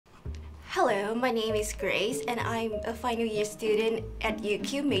Hello, my name is Grace and I'm a final year student at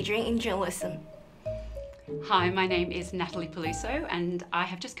UQ majoring in journalism. Hi, my name is Natalie Peluso and I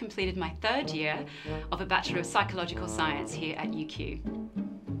have just completed my third year of a Bachelor of Psychological Science here at UQ.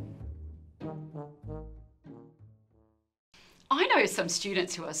 I know some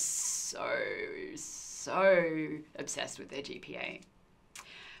students who are so obsessed with their GPA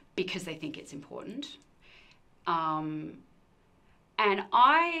because they think it's important. And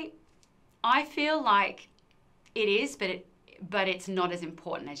I feel like it is, but it's not as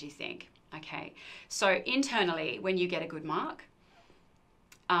important as you think. Okay, so internally, when you get a good mark,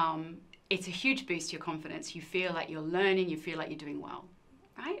 it's a huge boost to your confidence. You feel like you're learning, you feel like you're doing well,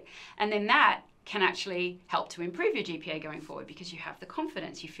 right? And then that can actually help to improve your GPA going forward because you have the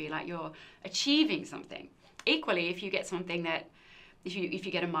confidence, you feel like you're achieving something. Equally, if you get something that, if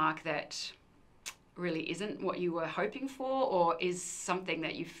you get a mark that really isn't what you were hoping for or is something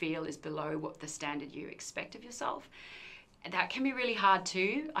that you feel is below what the standard you expect of yourself, that can be really hard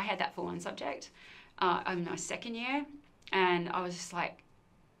too. I had that for one subject in my second year, and I was just like,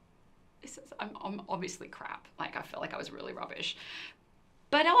 I'm obviously crap. Like, I felt like I was really rubbish.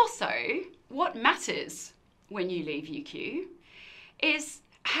 But also, what matters when you leave UQ is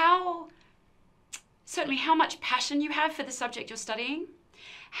certainly how much passion you have for the subject you're studying,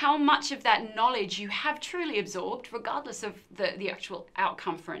 how much of that knowledge you have truly absorbed, regardless of the actual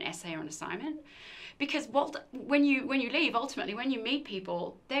outcome for an essay or an assignment. Because when you leave, ultimately, when you meet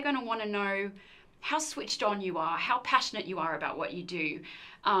people, they're going to want to know how switched on you are, how passionate you are about what you do,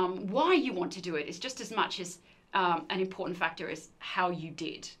 why you want to do it is just as much as an important factor as how you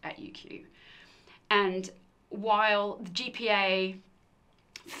did at UQ. And while the GPA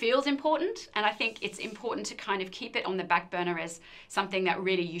feels important, and I think it's important to kind of keep it on the back burner as something that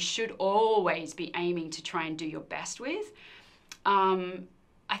really you should always be aiming to try and do your best with,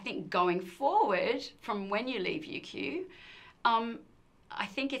 I think going forward from when you leave UQ, I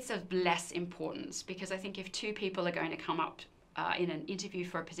think it's of less importance, because I think if two people are going to come up in an interview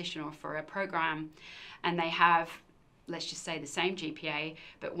for a position or for a program and they have, let's just say, the same GPA,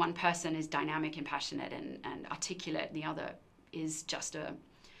 but one person is dynamic and passionate and articulate, and the other is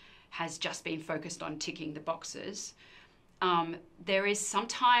has just been focused on ticking the boxes, there is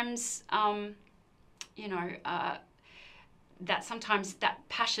sometimes, that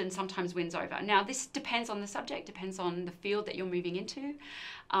passion sometimes wins over. Now, this depends on the subject, depends on the field that you're moving into.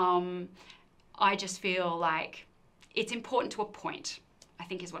 I just feel like it's important to a point, I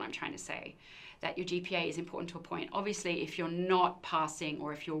think is what I'm trying to say, that your GPA is important to a point. Obviously, if you're not passing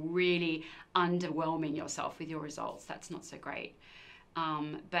or if you're really underwhelming yourself with your results, that's not so great.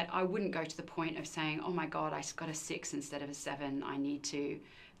 But I wouldn't go to the point of saying, oh my God, I got a 6 instead of a 7. I need to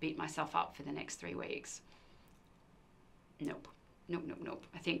beat myself up for the next 3 weeks. Nope.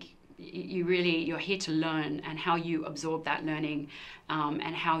 I think you're here to learn, and how you absorb that learning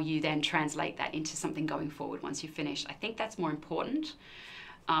and how you then translate that into something going forward once you finish. I think that's more important.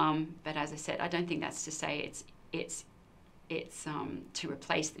 But as I said, I don't think that's to say it's to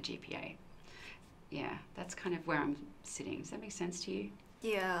replace the GPA. Yeah, that's kind of where I'm sitting. Does that make sense to you?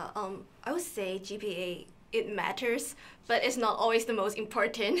 Yeah, I would say GPA, it matters, but it's not always the most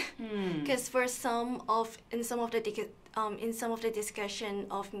important. Because in some of the discussion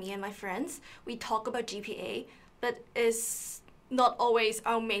of me and my friends, we talk about GPA, but it's not always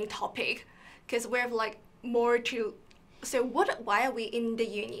our main topic, because we're like more to. So why are we in the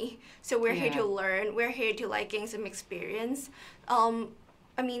uni? So we're here to learn. We're here to like gain some experience.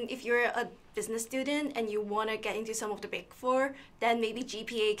 I mean, if you're a business student and you want to get into some of the big four, then maybe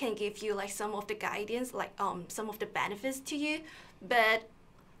GPA can give you like some of the guidance, like some of the benefits to you, but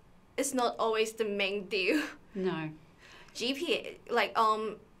it's not always the main deal. No. GPA, like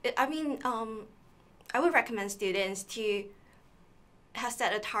I would recommend students to have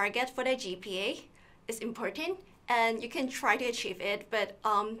set a target for their GPA. It's important, and you can try to achieve it, but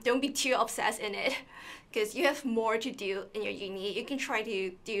don't be too obsessed in it, because you have more to do in your uni. You can try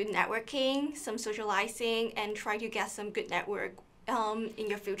to do networking, some socializing, and try to get some good network in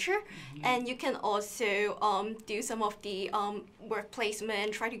your future. And you can also do some of the work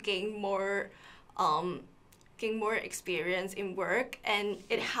placement, try to gain more experience in work, and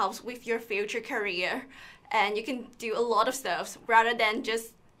it helps with your future career. And you can do a lot of stuff rather than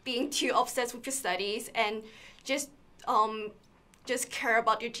just being too obsessed with your studies and just care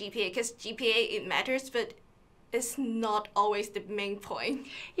about your GPA, because GPA, it matters, but it's not always the main point.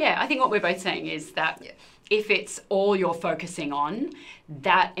 Yeah, I think what we're both saying is that if it's all you're focusing on,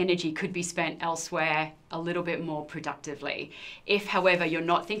 that energy could be spent elsewhere a little bit more productively. If, however, you're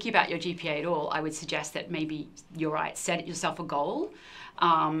not thinking about your GPA at all, I would suggest that maybe you're right, set yourself a goal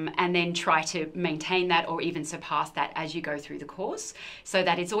and then try to maintain that or even surpass that as you go through the course, so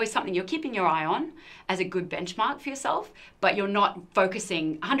that it's always something you're keeping your eye on as a good benchmark for yourself, but you're not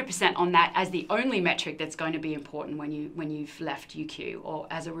focusing 100% on that as the only metric that's going to be important when you've left UQ or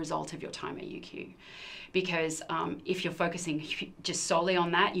as a result of your time at UQ. Because if you're focusing just solely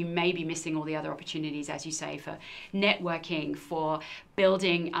on that, you may be missing all the other opportunities, as you say, for networking, for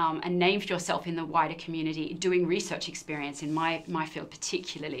building a name for yourself in the wider community. Doing research experience in my field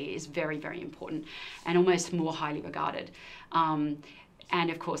particularly is very, very important and almost more highly regarded. And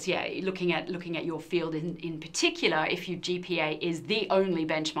of course, yeah, looking at your field in particular, if your GPA is the only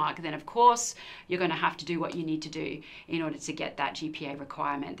benchmark, then of course you're going to have to do what you need to do in order to get that GPA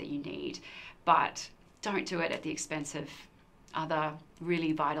requirement that you need. But don't do it at the expense of other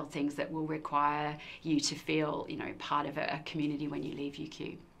really vital things that will require you to feel, part of a community when you leave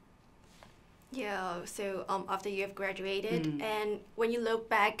UQ. Yeah, so after you have graduated and when you look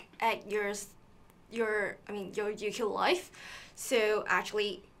back at your UQ life, so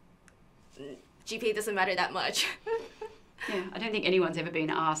actually GPA doesn't matter that much. Yeah, I don't think anyone's ever been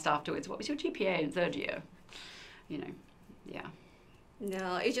asked afterwards, what was your GPA in third year? Yeah.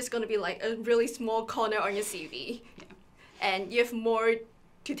 No, it's just going to be like a really small corner on your CV. Yeah. And you have more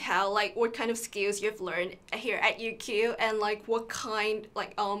to tell, like what kind of skills you've learned here at UQ and like what kind of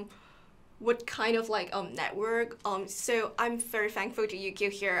network. So I'm very thankful to UQ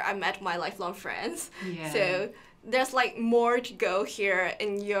here. I met my lifelong friends. Yeah. So there's like more to go here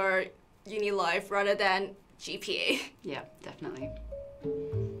in your uni life rather than GPA. Yeah, definitely.